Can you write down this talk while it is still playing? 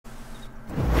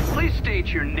please state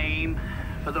your name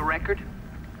for the record?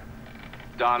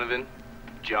 Donovan.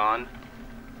 John.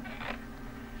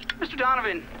 Mr.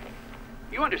 Donovan,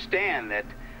 you understand that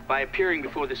by appearing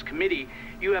before this committee,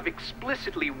 you have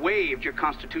explicitly waived your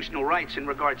constitutional rights in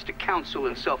regards to counsel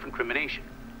and self-incrimination.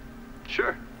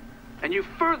 Sure. And you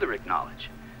further acknowledge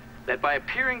that by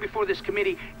appearing before this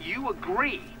committee, you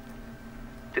agree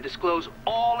to disclose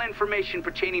all information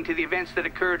pertaining to the events that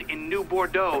occurred in New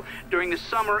Bordeaux during the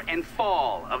summer and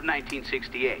fall of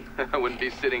 1968. I wouldn't be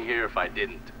sitting here if I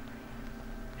didn't.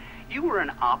 You were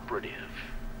an operative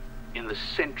in the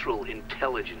Central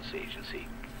Intelligence Agency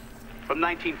from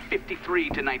 1953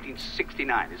 to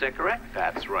 1969, is that correct?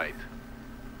 That's right.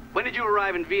 When did you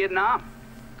arrive in Vietnam?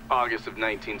 August of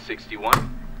 1961.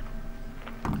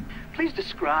 Please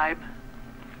describe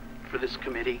for this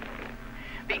committee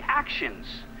the actions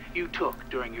you took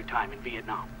during your time in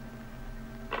Vietnam.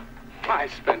 I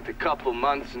spent a couple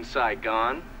months in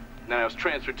Saigon. Then I was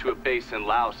transferred to a base in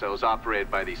Laos that was operated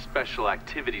by the Special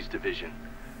Activities Division.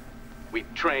 We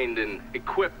trained and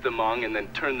equipped the Hmong and then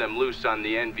turned them loose on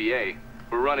the NVA.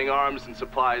 We're running arms and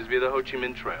supplies via the Ho Chi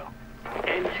Minh Trail.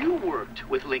 And you worked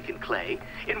with Lincoln Clay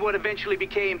in what eventually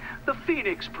became the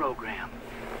Phoenix program.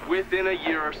 Within a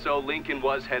year or so, Lincoln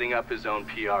was heading up his own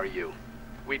PRU.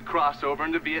 We'd cross over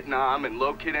into Vietnam and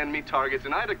locate enemy targets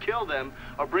and either kill them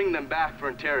or bring them back for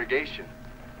interrogation.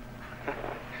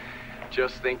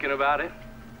 Just thinking about it?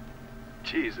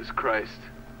 Jesus Christ.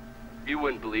 You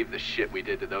wouldn't believe the shit we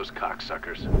did to those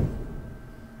cocksuckers.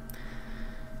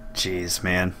 Jeez,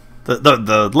 man.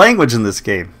 The language in this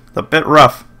game, a bit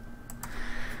rough.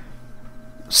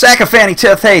 Sack of Fanny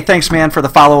Tith, hey, thanks, man, for the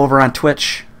follow over on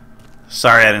Twitch.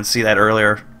 Sorry I didn't see that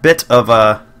earlier. Bit of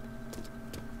a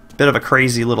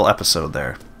crazy little episode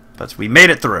there, but we made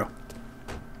it through.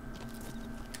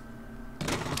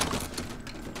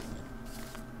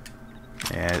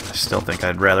 Yeah, I still think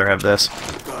I'd rather have this.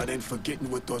 God ain't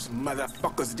forgetting what those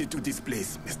motherfuckers did to this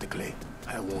place, Mr. Clay.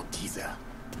 I won't tease her.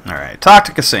 Alright, talk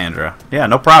to Cassandra. Yeah,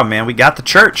 no problem, man. We got the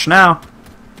church now.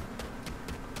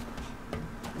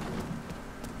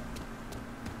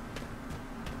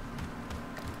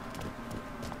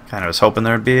 Kind of was hoping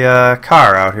there'd be a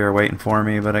car out here waiting for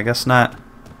me, but I guess not.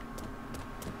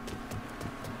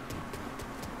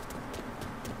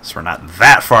 So we're not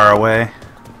that far away.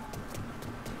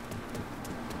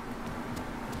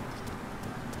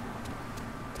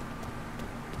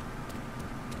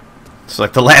 It's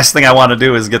like the last thing I want to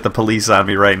do is get the police on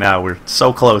me right now. We're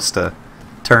so close to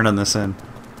turning this in.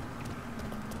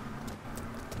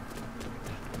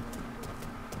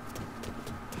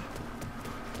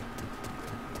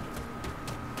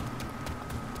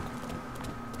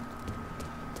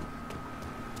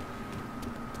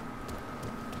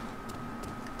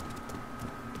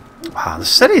 Wow, the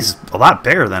city's a lot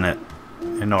bigger than it,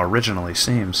 originally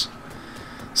seems.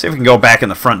 See if we can go back in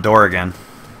the front door again.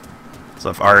 So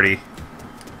I've already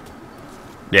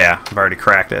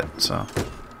cracked it, so.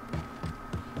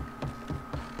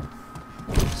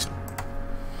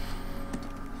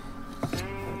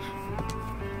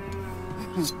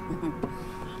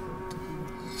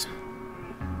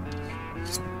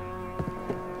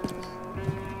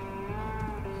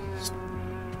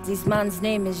 This man's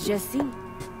name is Jesse.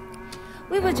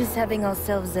 We were just having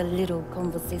ourselves a little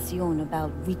conversation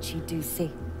about Richie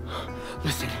Doucet.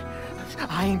 Listen,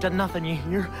 I ain't done nothing, you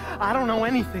hear? I don't know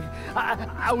anything.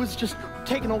 I was just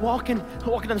taking a walking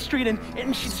down the street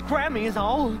and she grabbed me is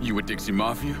all. You with Dixie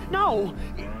Mafia? No.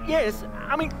 Yes.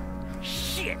 I mean,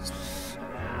 shit.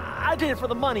 I did it for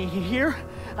the money, you hear?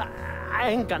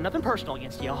 I ain't got nothing personal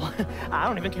against y'all. I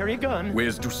don't even carry a gun.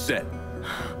 Where's Doucet?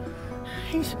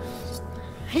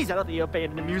 He's out at the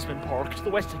abandoned amusement park to the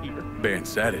west of here. Banned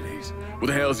Saturdays. What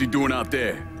the hell is he doing out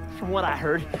there? From what I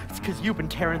heard, it's because you've been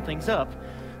tearing things up.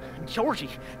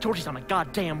 Georgie's on a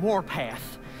goddamn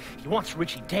warpath. He wants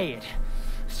Richie dead.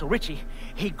 So Richie,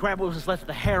 he grabbed what was left of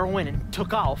the heroin and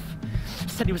took off.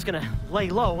 Said he was gonna lay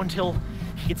low until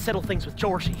he could settle things with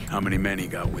Georgie. How many men he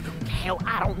got with him? Hell,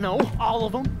 I don't know. All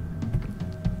of them.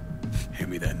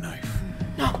 Hand me that knife.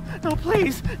 No,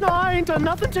 please. No, I ain't done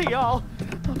nothing to y'all.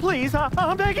 Please,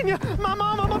 I'm begging you. My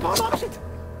mom, shit.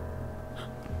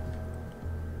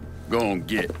 Go on,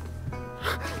 get.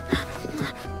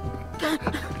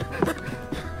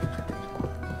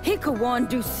 He could want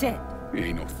Doucet. He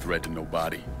ain't no threat to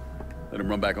nobody. Let him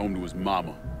run back home to his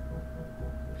mama.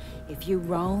 If you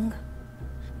wrong,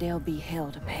 there'll be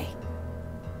hell to pay.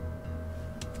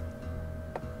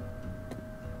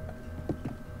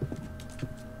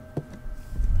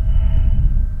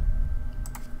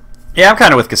 Yeah, I'm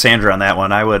kind of with Cassandra on that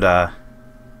one. I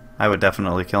would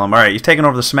definitely kill him. All right, you've taken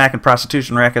over the smack and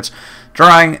prostitution rackets,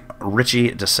 drawing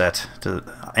Richie Dissette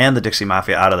and the Dixie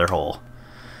Mafia out of their hole.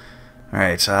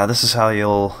 Alright, this is how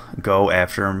you'll go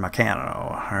after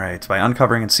Meccano. Alright, by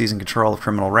uncovering and seizing control of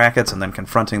criminal rackets and then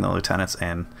confronting the lieutenants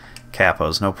and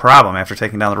capos. No problem. After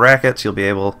taking down the rackets, you'll be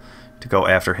able to go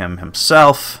after him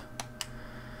himself.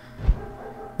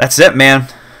 That's it, man.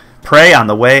 Prey on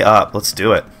the way up. Let's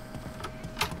do it.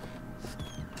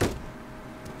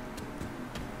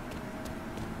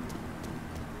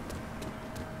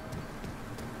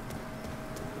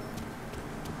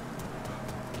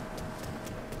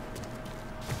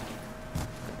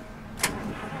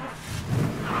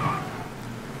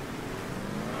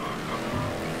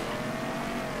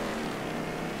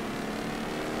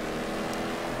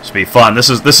 This will be fun.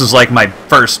 This is like my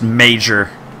first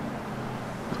major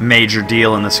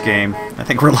deal in this game. I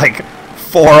think we're like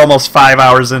almost 5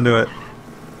 hours into it.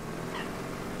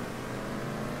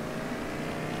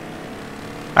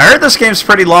 I heard this game's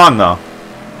pretty long though.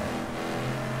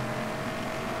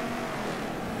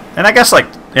 And I guess like,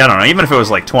 I don't know, even if it was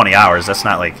like 20 hours, that's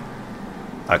not like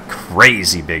a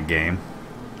crazy big game.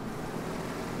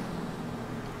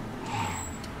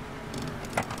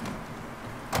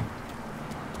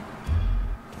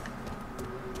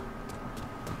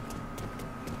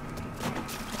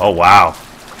 Oh, wow.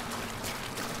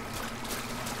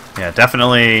 Yeah,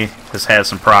 definitely has had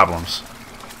some problems.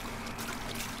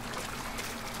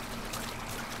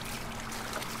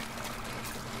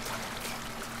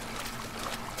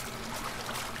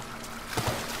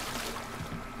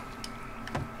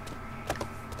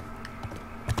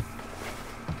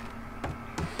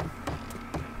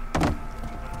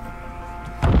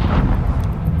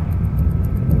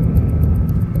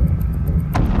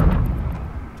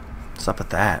 What's up with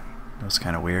that? That was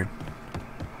kind of weird.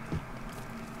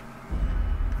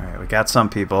 Alright, we got some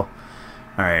people.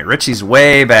 Alright, Richie's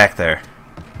way back there.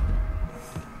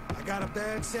 I got a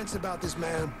bad sense about this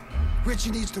man.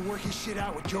 Richie needs to work his shit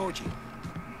out with Georgie.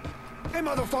 Hey,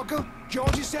 motherfucker!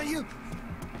 Georgie sent you?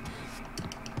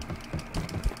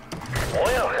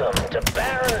 Welcome to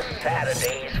Baron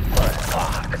Saturday's Fun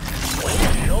Park.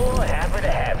 We're sure happy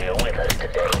to have you with us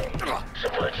today. So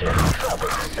put your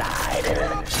troubles aside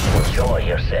and enjoy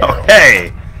yourself. Oh,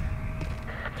 hey!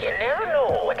 You never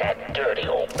know what that dirty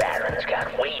old Baron's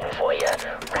got waiting for you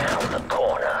round the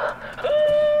corner.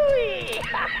 Hooey!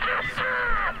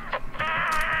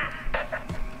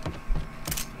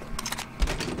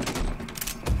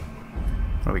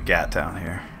 What do we got down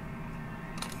here?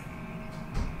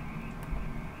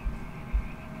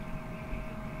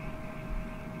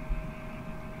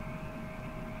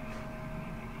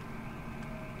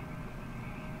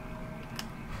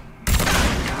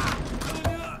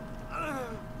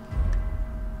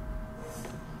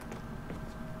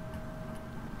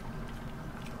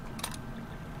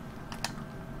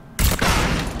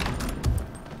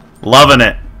 Loving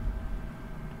it.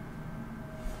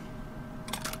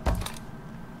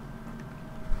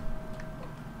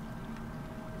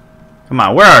 Come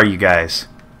on, where are you guys?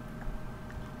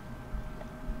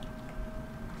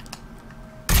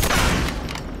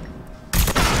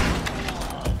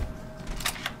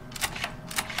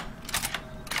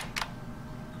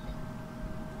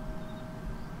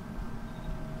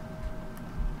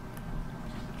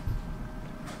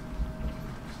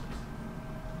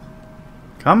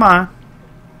 Come on.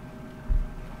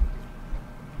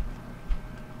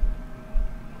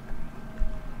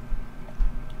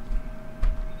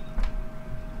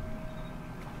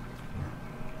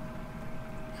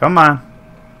 Come on.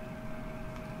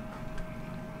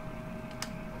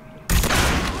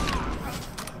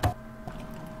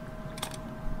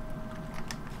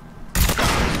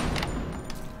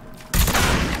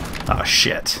 Oh,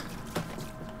 shit.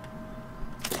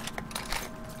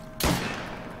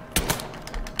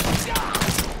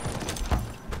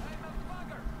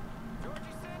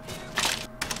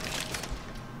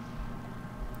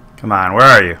 Come on, where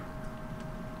are you?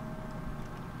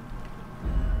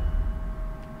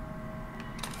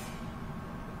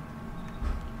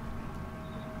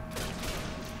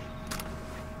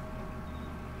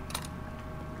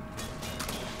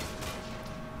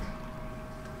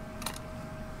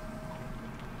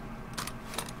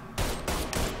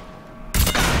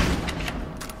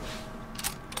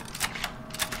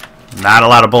 Not a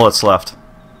lot of bullets left.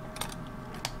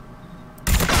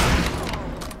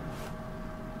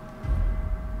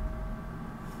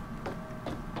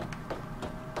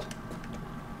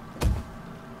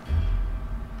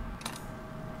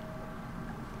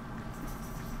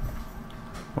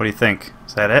 What do you think?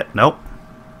 Is that it? Nope.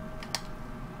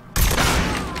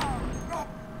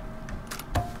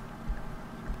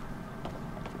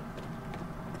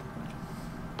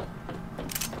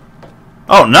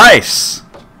 Oh, nice!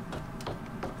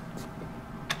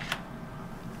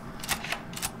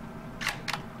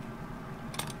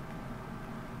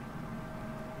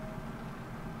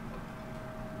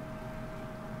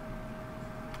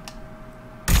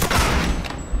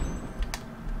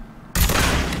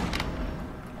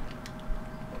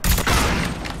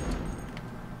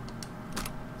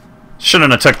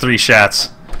 Shouldn't have took 3 shots.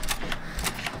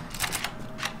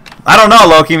 I don't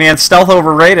know, Loki, man. Stealth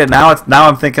overrated. Now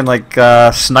I'm thinking like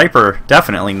sniper.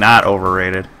 Definitely not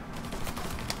overrated.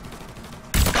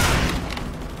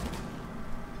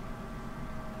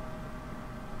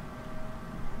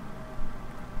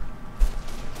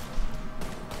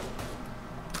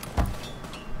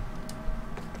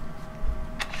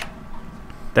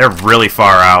 They're really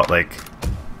far out, like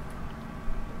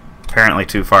apparently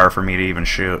too far for me to even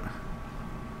shoot.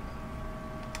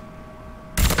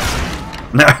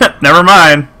 Never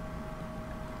mind.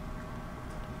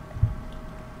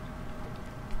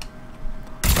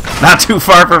 Not too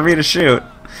far for me to shoot.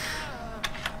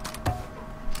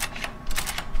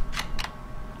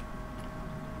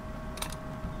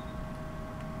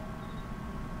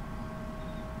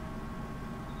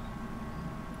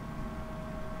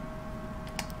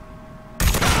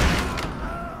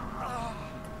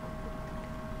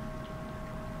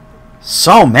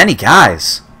 So many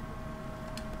guys.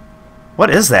 What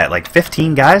is that? Like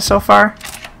 15 guys so far?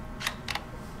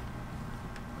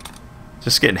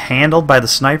 Just getting handled by the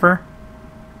sniper?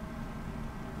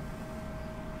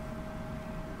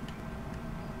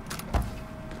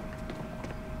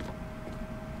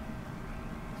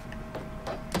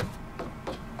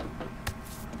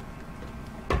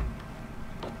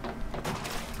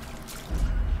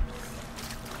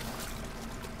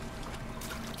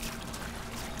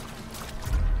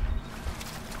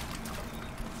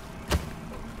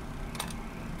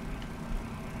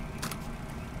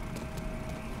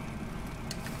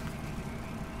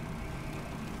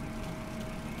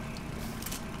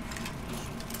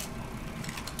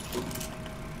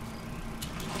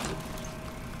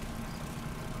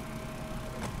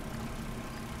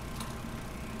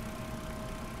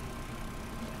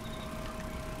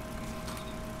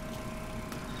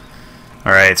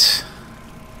 All right.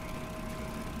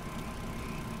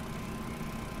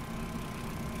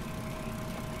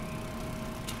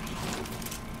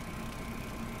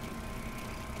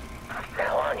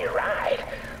 Now on your right,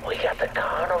 we got the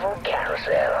carnival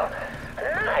carousel.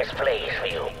 A nice place for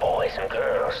you boys and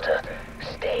girls to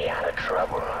stay out of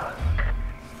trouble.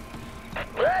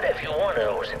 But if you're one of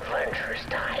those adventurous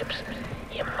types,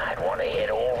 you might want to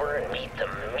head over and meet the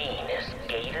meanest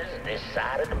gators this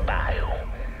side of the bayou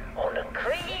on the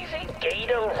Crazy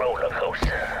Gator roller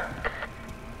coaster.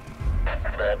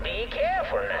 But be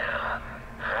careful now.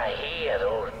 I hear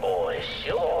those boys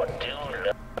sure do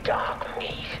love dark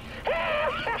meat.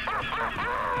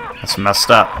 That's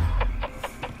messed up.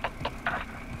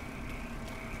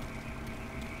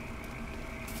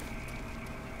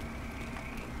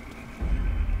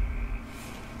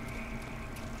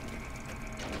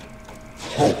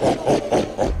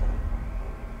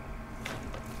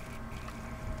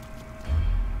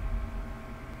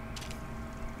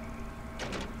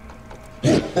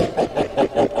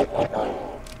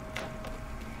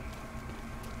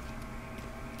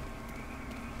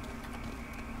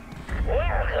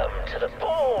 Welcome to the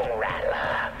Bone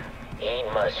Rattler.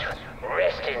 Ain't much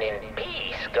resting in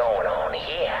peace going on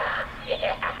here.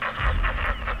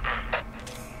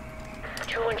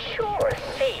 To ensure a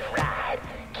safe ride,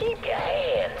 keep your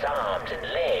hands, arms, and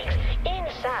legs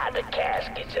inside the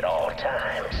caskets at all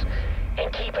times.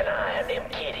 And keep an eye on them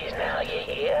kitties now, you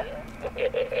hear?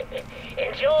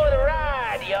 Enjoy the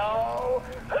ride, y'all.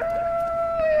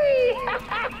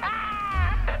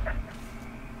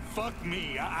 Fuck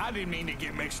me. I didn't mean to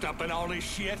get mixed up in all this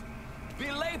shit.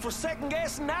 Be late for second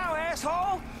guessing now,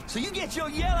 asshole? So you get your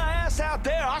yellow ass out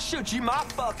there, I'll shoot you my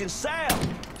fucking self.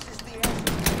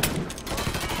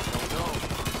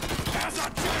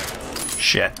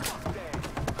 Shit.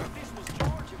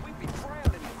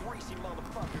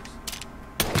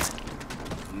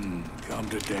 Come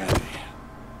to daddy.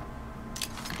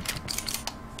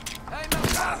 Hey,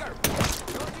 motherfucker!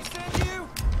 Georgie send you?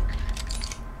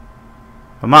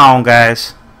 Come on,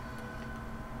 guys.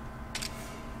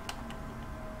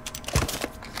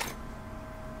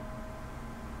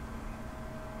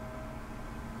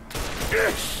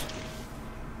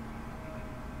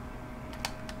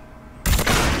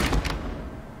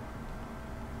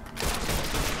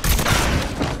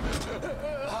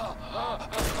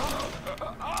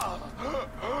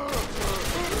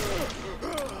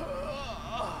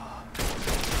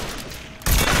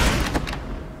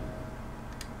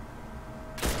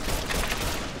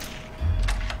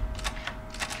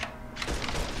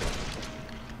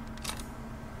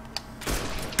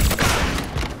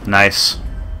 Nice.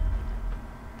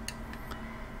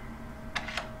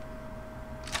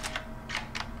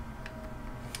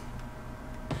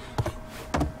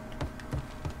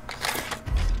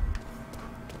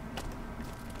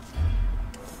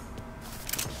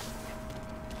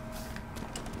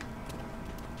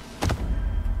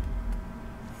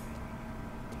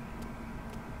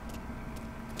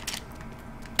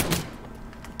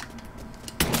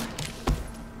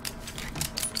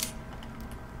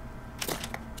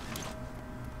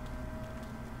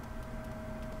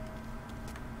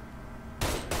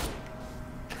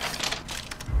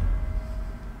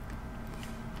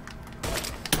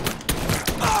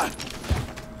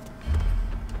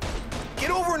 Get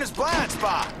over in his blind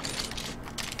spot.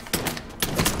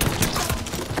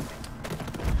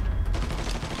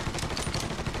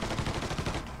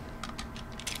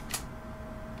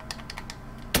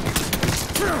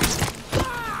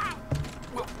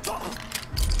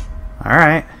 All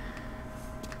right.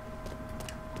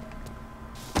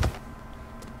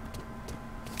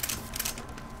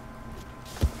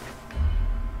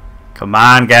 Come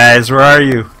on, guys, where are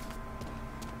you?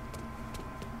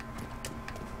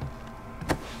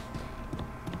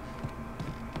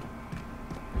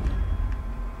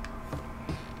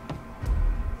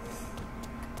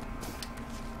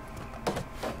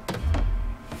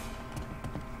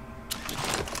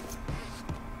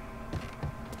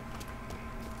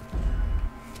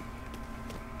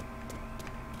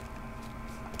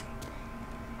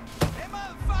 Hey,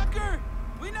 motherfucker!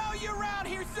 We know you're around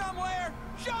here somewhere.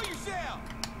 Show yourself.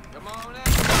 Come on in.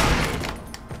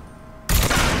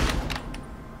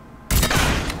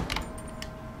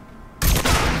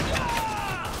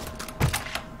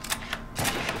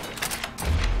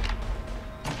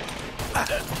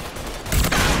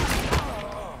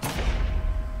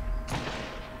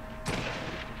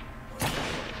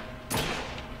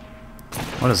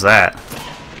 What is that?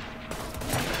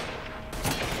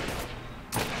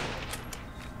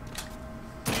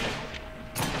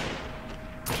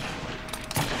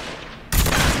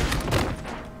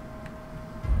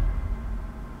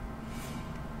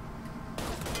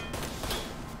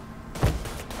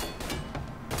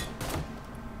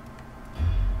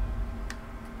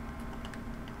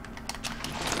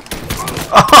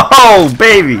 Oh,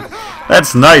 baby!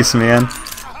 That's nice, man.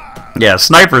 Yeah,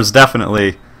 sniper's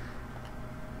definitely,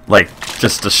 like,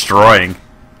 just destroying.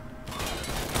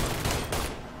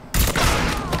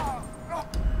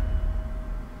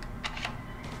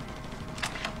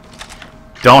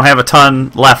 Don't have a ton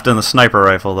left in the sniper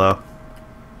rifle, though.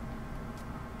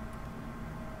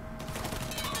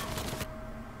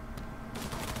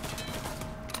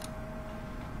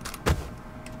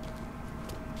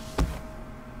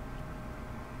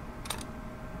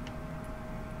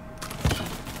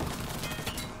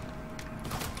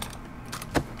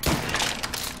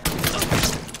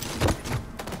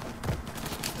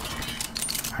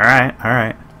 Alright,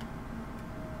 alright.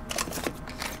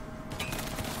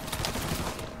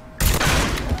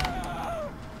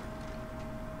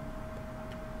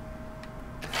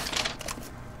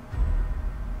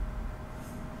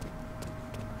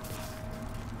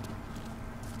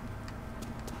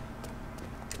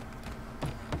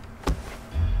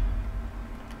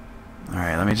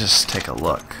 Alright, let me just take a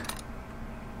look.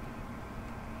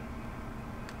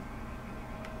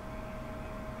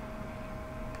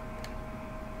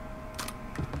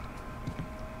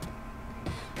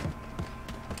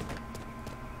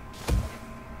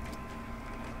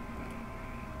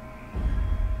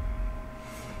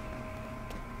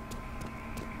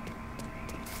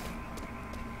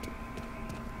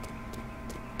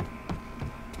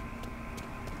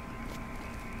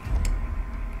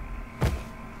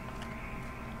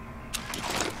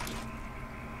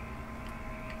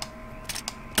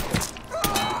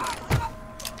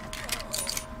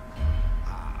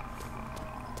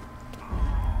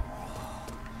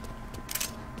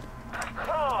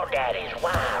 Daddy's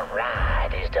wild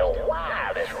ride is the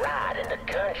wildest ride in the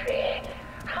country.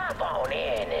 Hop on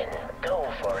in and go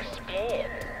for a spin.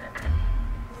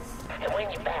 And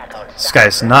when you're back on This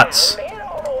guy's nuts. head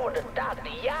on over to Dr.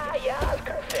 Yaya's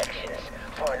Confections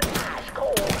for an ice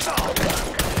cold dog.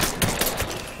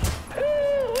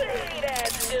 Ooh,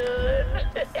 that's good.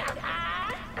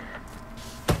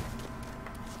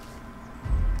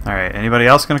 Alright, anybody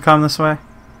else gonna come this way?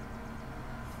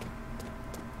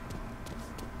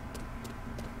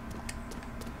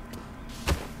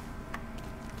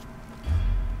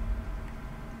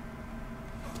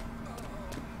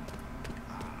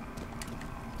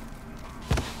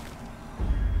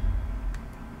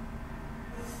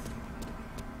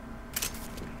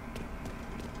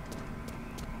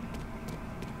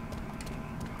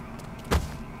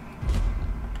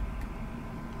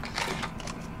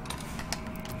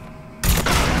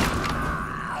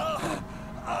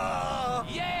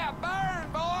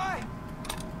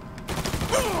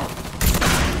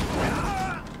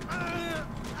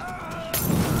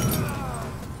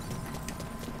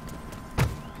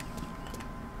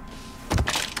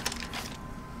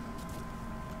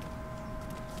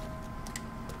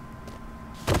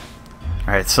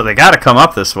 Alright, so they gotta come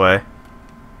up this way.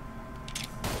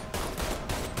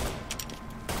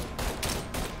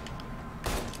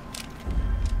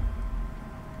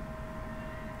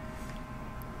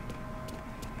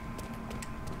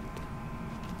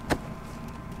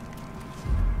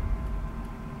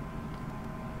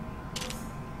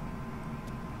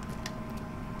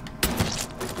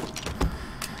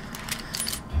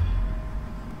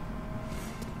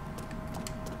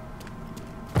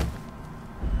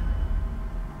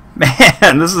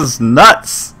 Man, this is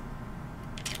nuts.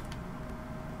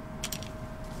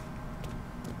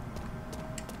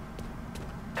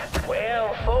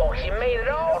 Well, folks, you made it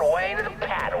all the way to the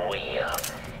paddle wheel.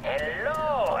 And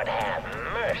Lord have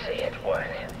mercy, it's worth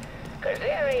it. 'Cause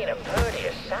there ain't a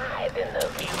prettier sight than the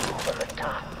view from the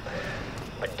top.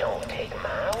 But don't take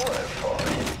my word for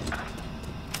it.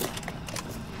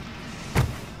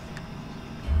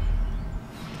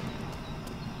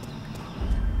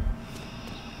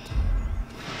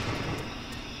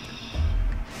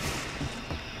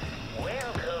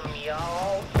 Welcome,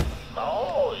 y'all.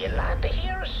 Oh, you'd like to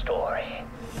hear a story?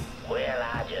 Well,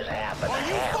 I just happen to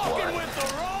have one.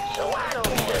 So why don't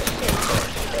you just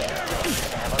sit there and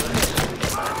have a listen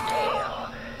to my tale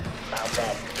about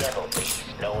that devil beast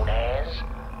known as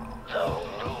the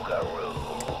Rougarou.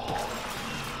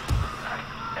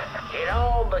 It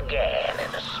all began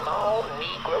in a small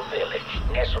Negro village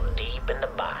nestled deep in the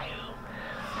bayou,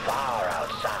 far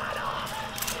outside of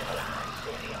civilized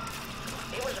city.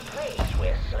 It was a place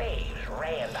where slaves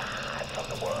ran to hide from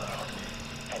the world,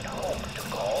 and home to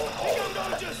call home. You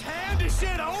gonna just hand this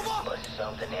shit over? But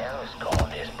something else called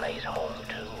this place home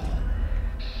too.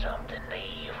 Something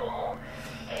evil,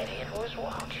 and it was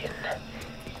watching,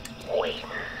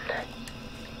 waiting.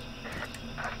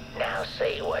 Now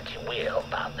say what you will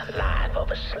about the life of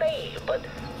a slave, but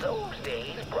those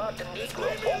days brought the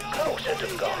Negro folk closer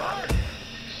to God.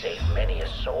 Saved many a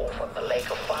soul from the lake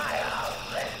of fire,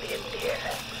 and it did.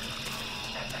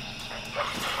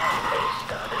 They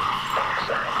started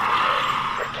backsliding,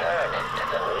 returning to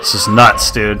the This is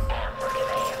nuts, dude. African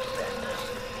ancestors.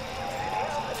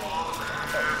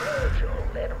 And Virgil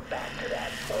led them back to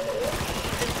that old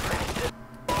heathen practice.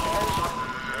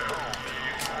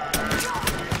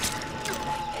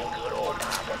 And good old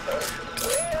Papa Virgil,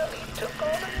 well, he took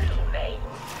on a new name.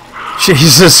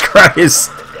 Jesus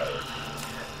Christ. Today.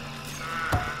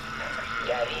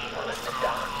 Got evil in the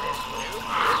darkness knew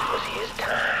this was his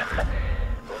time.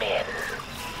 Men,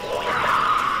 women,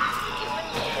 even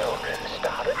children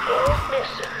started going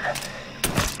missing.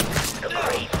 The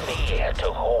great fear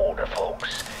took hold of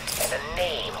folks, and a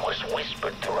name was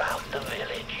whispered throughout the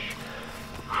village.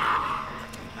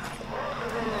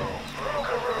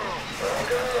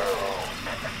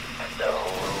 The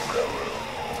Rougarou.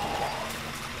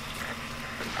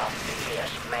 A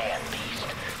fierce man-beast,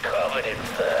 covered in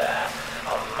fur,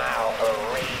 a mouth of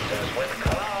razors with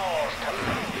claws to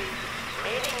bite.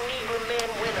 Many Negro men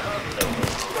went hunting the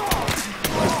Rougarou,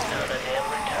 but none of them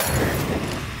returned.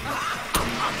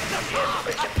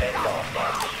 Desperate to fend off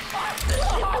that beast, the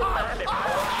simple-minded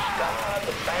folks scoured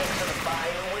the banks of the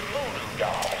bayou with voodoo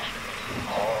dolls.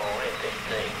 Horrific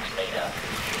things made of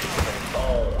human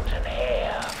bones and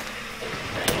hair, and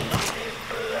paint and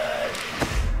blood.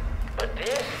 But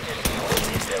this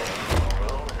dissuaded the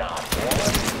Rougarou not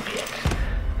one bit.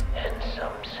 And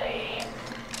some say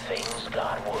things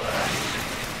got worse.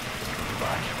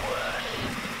 Much worse.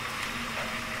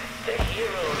 The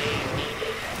hero they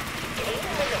needed came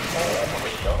in the form of a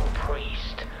young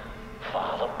priest,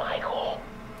 Father Michael.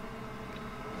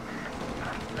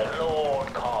 The Lord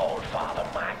called Father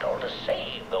Michael to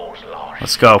save those lost.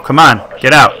 Let's go. Come on.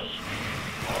 Get out.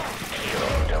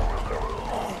 Killed the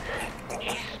Rougarou.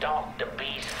 He stalked the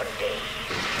beast for days,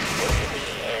 but in the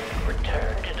end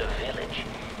returned to the village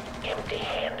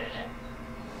empty-handed.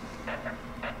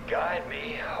 Guide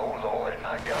me, O Lord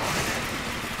my God.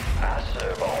 I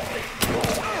serve only your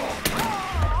will.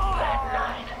 That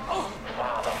night,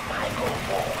 Father Michael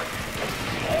woke to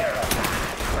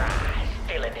terrified cries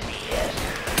still in his ears.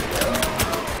 The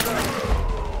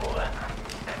Rougarou.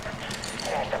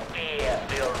 As the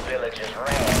fear-filled villagers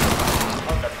ran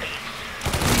from the beast,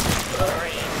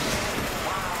 screamed,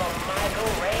 Father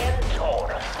Michael ran toward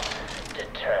her,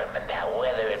 determined that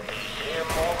whether it be him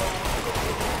or the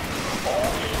Rougarou,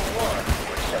 only one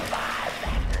would survive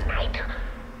that night.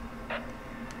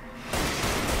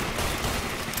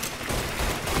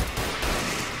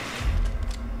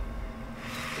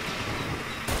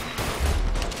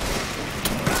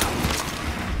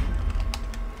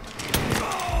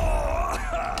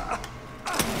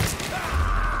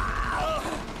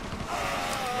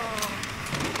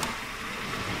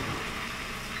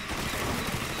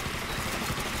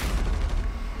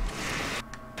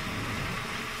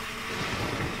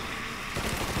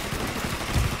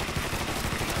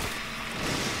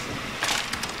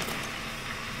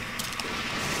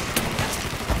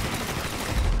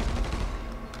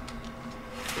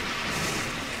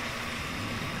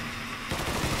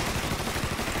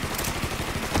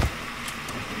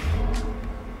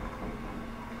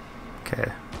 Okay,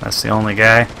 that's the only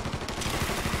guy.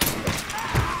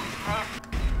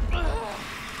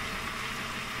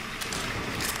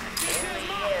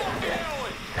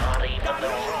 Not even the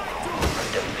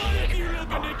rules defeated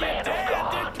a man of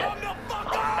God.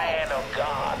 A man of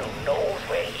God who knows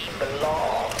where he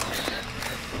belongs.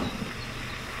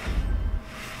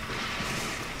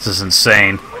 This is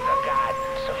insane. With the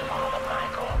guidance of Father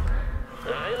Michael,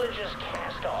 the villagers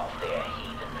cast off their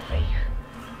heathen faith.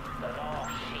 The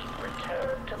lost sheep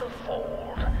returned to the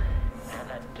fold, and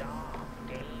the dark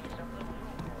days of the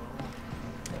rule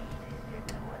faded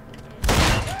into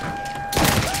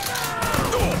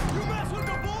You mess with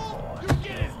the bull, you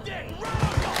get his dick right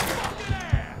up your fucking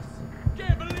ass!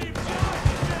 Can't believe Josh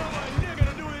is sent a nigga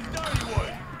to do his dirty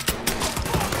work!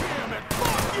 Fuck him and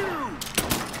fuck you!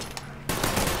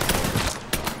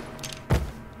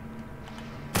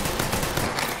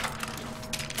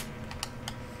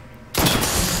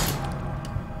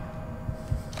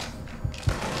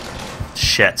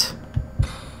 Shit.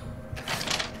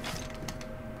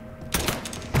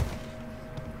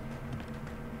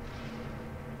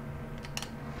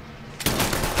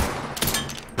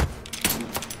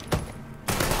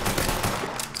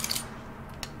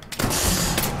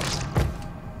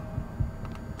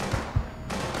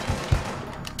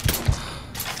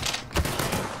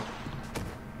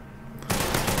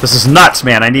 This is nuts,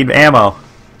 man. I need ammo.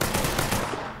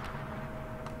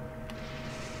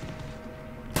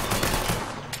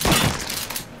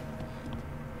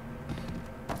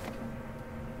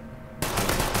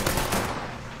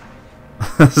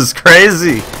 This is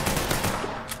crazy.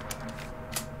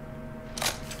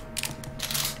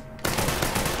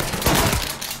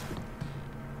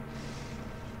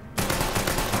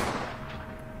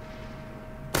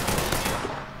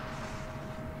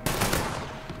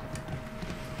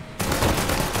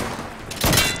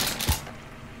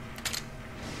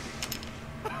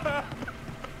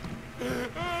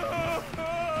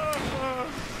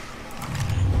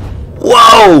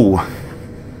 Whoa!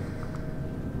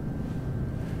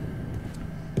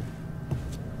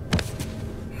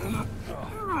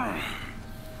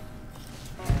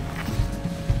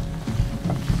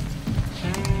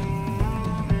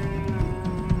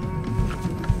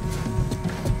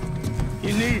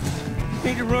 You need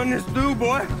to run this through,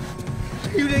 boy.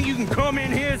 You think you can come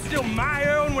in here and steal my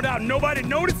heroin without nobody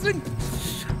noticing?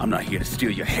 I'm not here to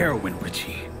steal your heroin,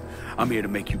 Richie. I'm here to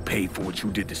make you pay for what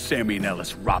you did to Sammy and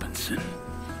Ellis Robinson.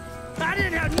 I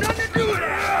didn't have nothing to do with it!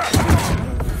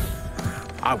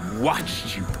 I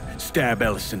watched you stab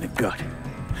Ellis in the gut.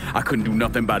 I couldn't do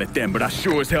nothing about it then, but I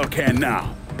sure as hell can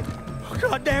now. Oh,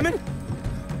 God damn it!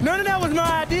 None of that was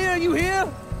my idea, you hear?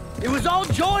 It was all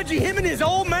Georgie, him and his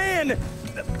old man.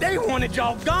 They wanted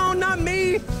y'all gone, not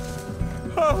me.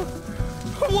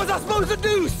 What was I supposed to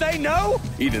do? Say no?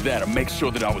 Either that or make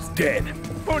sure that I was dead.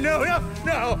 Oh, no.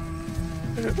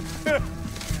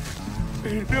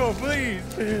 No, please.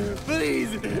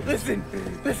 Please, listen.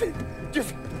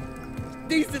 Just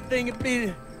decent thing would be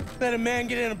to let a man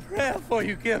get in a prayer before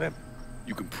you kill him.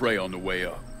 You can pray on the way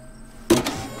up.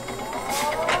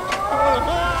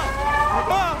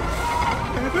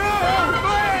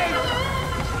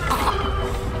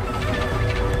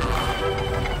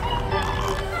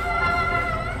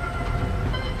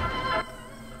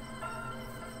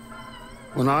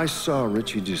 When I saw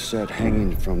Richie Doucette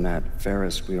hanging from that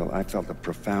Ferris wheel, I felt a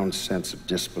profound sense of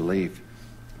disbelief.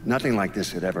 Nothing like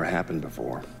this had ever happened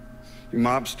before. You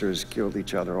mobsters killed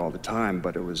each other all the time,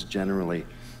 but it was generally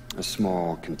a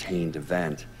small, contained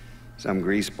event. Some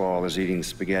greaseball is eating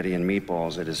spaghetti and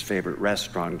meatballs at his favorite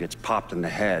restaurant and gets popped in the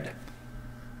head.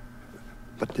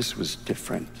 But this was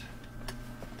different.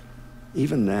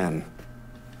 Even then,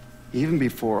 even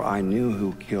before I knew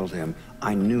who killed him,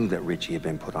 I knew that Richie had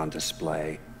been put on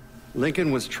display.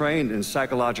 Lincoln was trained in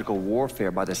psychological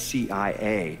warfare by the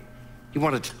CIA. He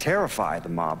wanted to terrify the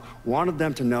mob, wanted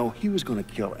them to know he was going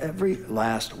to kill every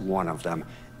last one of them,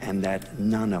 and that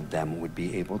none of them would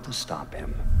be able to stop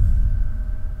him.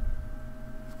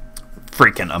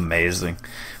 Freaking amazing.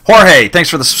 Jorge, thanks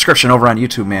for the subscription over on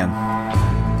YouTube, man.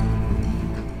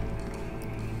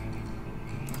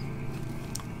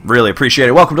 Really appreciate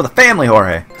it. Welcome to the family,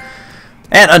 Jorge.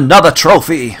 And another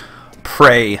trophy.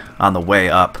 Pray on the way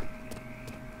up.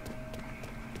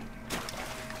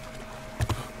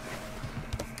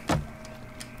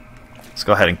 Let's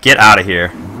go ahead and get out of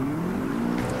here.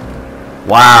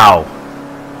 Wow.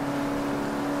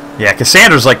 Yeah,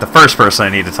 Cassandra's like the first person I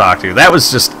need to talk to. That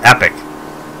was just epic.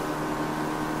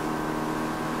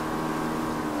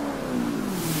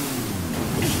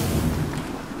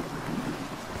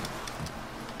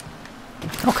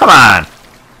 Oh, come on.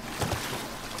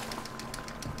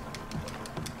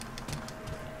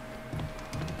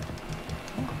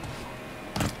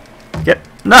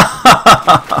 No!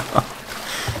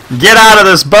 Get out of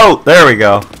this boat! There we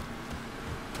go.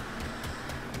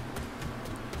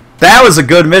 That was a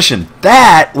good mission.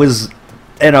 That was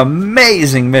an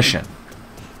amazing mission.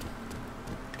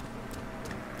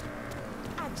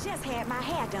 I just had my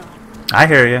hair done. I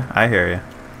hear you. I hear you.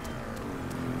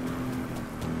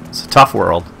 It's a tough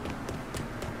world.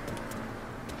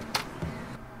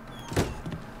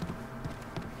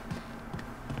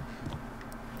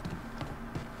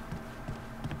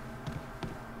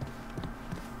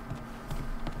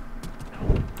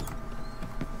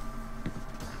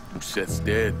 Set's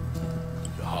dead.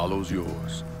 The hollow's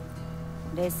yours.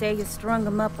 They say you strung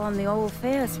him up on the old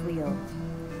Ferris wheel.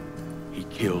 He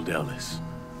killed Ellis.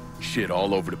 Shit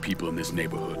all over the people in this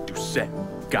neighborhood.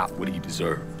 Doucette got what he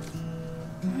deserved.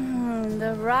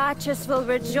 The righteous will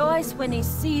rejoice when he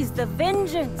sees the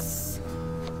vengeance.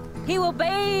 He will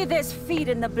bathe his feet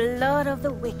in the blood of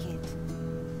the wicked.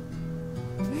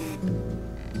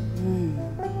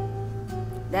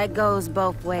 That goes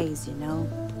both ways, you know.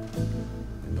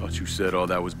 Thought you said all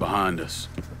that was behind us.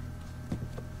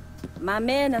 My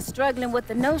men are struggling with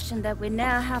the notion that we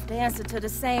now have to answer to the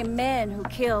same men who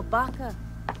killed Baca,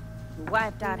 who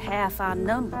wiped out half our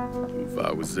number. If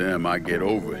I was them, I'd get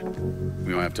over it.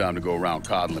 We don't have time to go around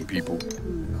coddling people.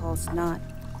 Of course not.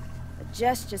 But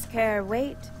gestures carry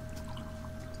weight.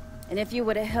 And if you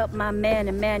were to help my man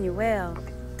Emmanuel,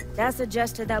 that's a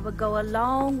gesture that would go a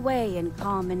long way in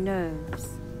calming nerves.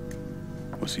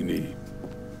 What's he need?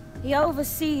 He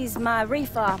oversees my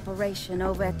reefer operation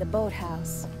over at the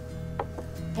boathouse.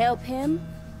 Help him,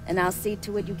 and I'll see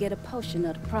to it you get a portion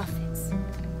of the profits.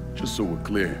 Just so we're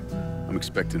clear, I'm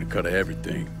expecting a cut of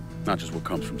everything, not just what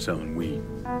comes from selling weed.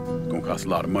 It's gonna cost a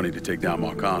lot of money to take down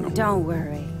Marcano. Don't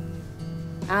worry.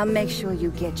 I'll make sure you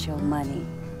get your money.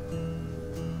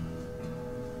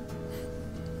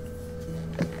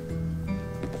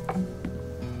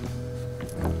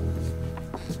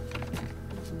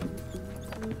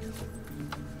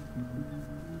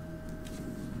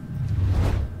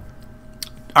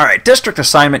 Alright, district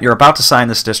assignment. You're about to assign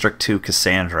this district to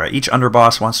Cassandra. Each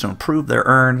underboss wants to improve their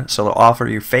earn, so they'll offer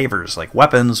you favors like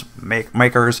weapons,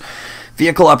 makers,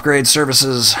 vehicle upgrade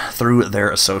services through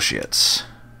their associates.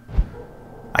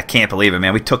 I can't believe it,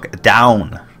 man. We took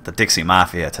down the Dixie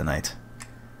Mafia tonight.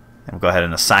 And we'll go ahead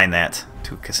and assign that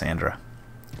to Cassandra.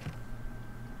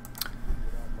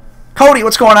 Cody,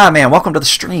 what's going on, man? Welcome to the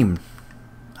stream.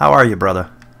 How are you, brother?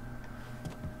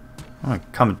 I'm going to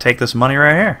come and take this money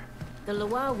right here. The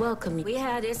Loire welcome you. We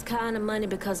had this kind of money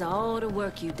because of all the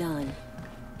work you done.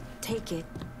 Take it